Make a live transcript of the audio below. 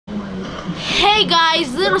Hey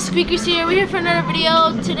guys, Little Squeakers here. We're here for another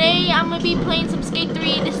video. Today I'm gonna be playing some Skate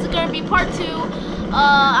 3. This is gonna be part 2.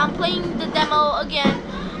 I'm playing the demo again.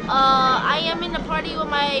 I am in the party with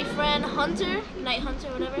my friend Hunter, Night Hunter,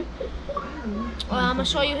 whatever. I'm gonna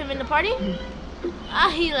show you him in the party.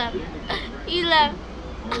 Ah, he left. He left.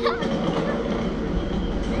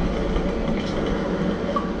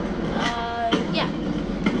 Yeah.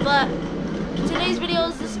 But today's video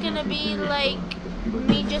is just gonna be like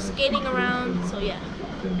me just skating around, so yeah.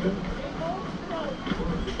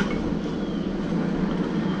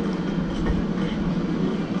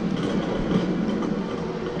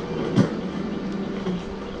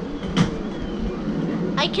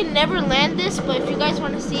 I can never land this, but if you guys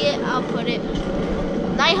want to see it, I'll put it.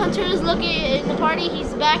 Night Hunter is looking in the party.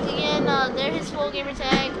 He's back again. They're his full gamer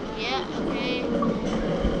tag. Yeah, okay.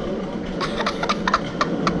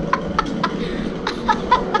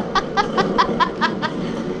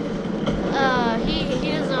 He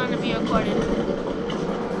doesn't want to be recorded.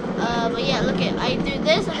 But yeah, look at, I do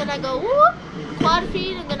this and then I go whoop, quad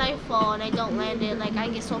feed, and then I fall and I don't land it. Like, I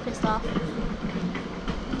get so pissed off.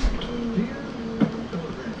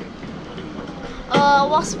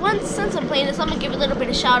 Since I'm playing this, I'm gonna give a little bit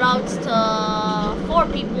of shout outs to 4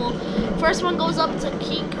 people. First one goes up to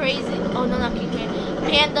King Crazy. Oh no, not King Crazy.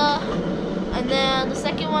 Panda. And then the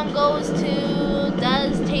second one goes to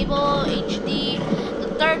Daz Table HD. The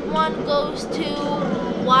third one goes to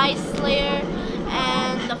Y Slayer.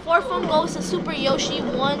 And the fourth one goes to Super Yoshi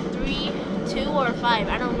 1, 3, 2, or 5.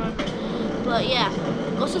 I don't remember. But yeah,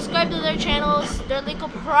 go subscribe to their channels. Their link will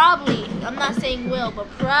probably, I'm not saying will, but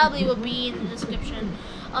probably will be in the description.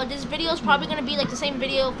 This video is probably gonna be like the same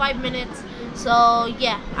video, 5 minutes. So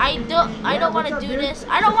yeah, I don't want to do this.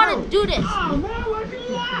 I don't want to do this.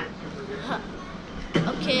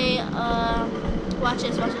 Okay, watch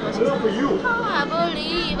this. Oh, I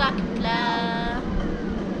believe I can fly.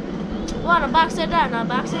 Wanna box it down? I'll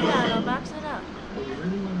box it down.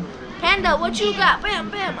 Panda, what you got? Bam,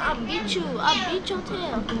 bam, I'll beat you. I'll beat your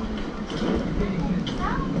tail.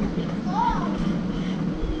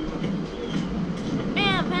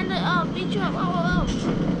 Bam, Panda, I'll beat you up. Oh.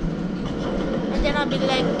 And then I'll be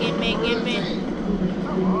like, gimme.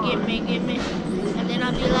 And then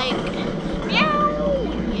I'll be like, meow.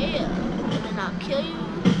 Yeah. And then I'll kill you.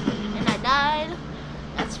 And I died.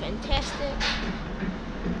 That's fantastic.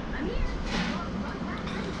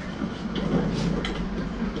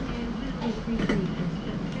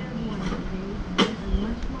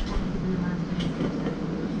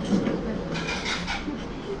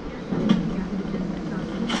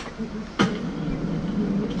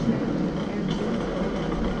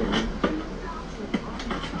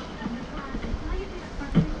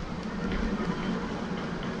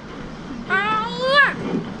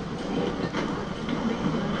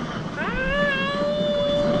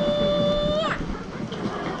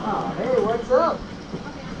 What's up?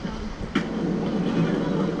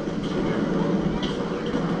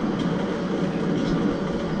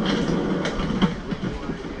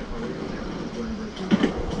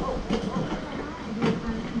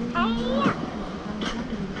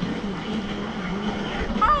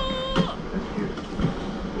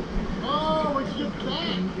 Oh, what's your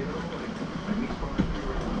plan?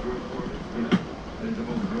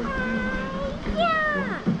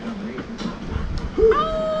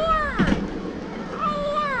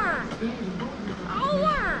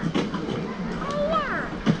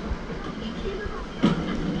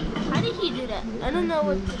 I don't know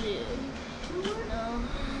what to do. No.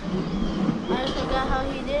 I forgot how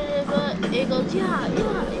he did it, but it goes, yeah,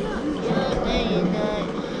 day and night.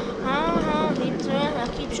 He turns, I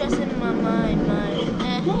keep stressing my mind, at night.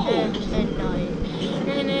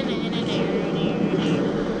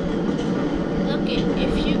 Look it,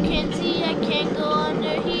 if you can see, I can't go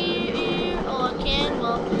under here, or I can,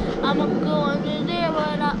 well, I'ma go under there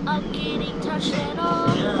without getting touched at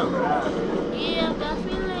all. Yeah, I got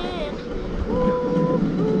feeling.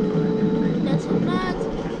 That's a nut.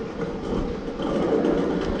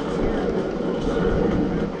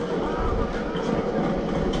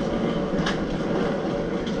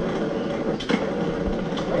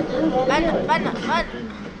 Bana.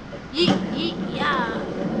 Yeah.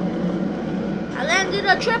 I landed a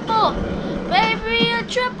triple. Baby, a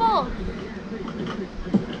triple.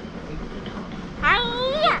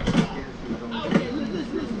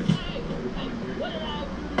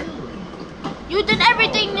 You did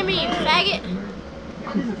everything to me, faggot.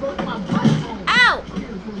 Ow!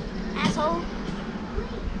 Asshole.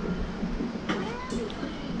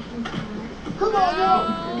 Come on, yo!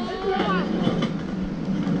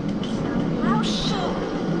 Oh shit!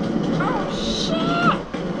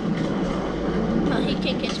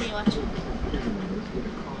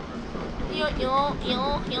 I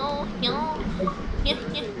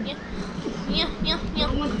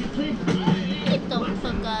want you to take me. Get the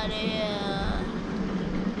fuck out of here.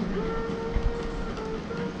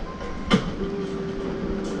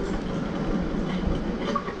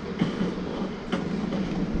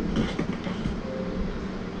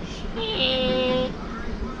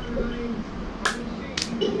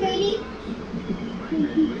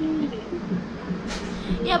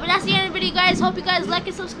 Yeah, but that's the end of the video, guys. Hope you guys like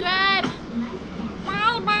and subscribe.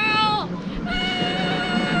 Bye, bye.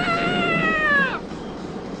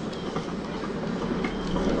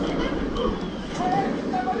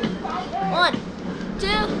 1, 2.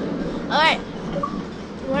 Alright.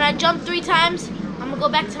 When I jump 3 times, I'm gonna go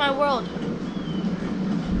back to my world.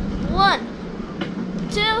 1,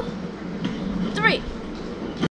 2, 3.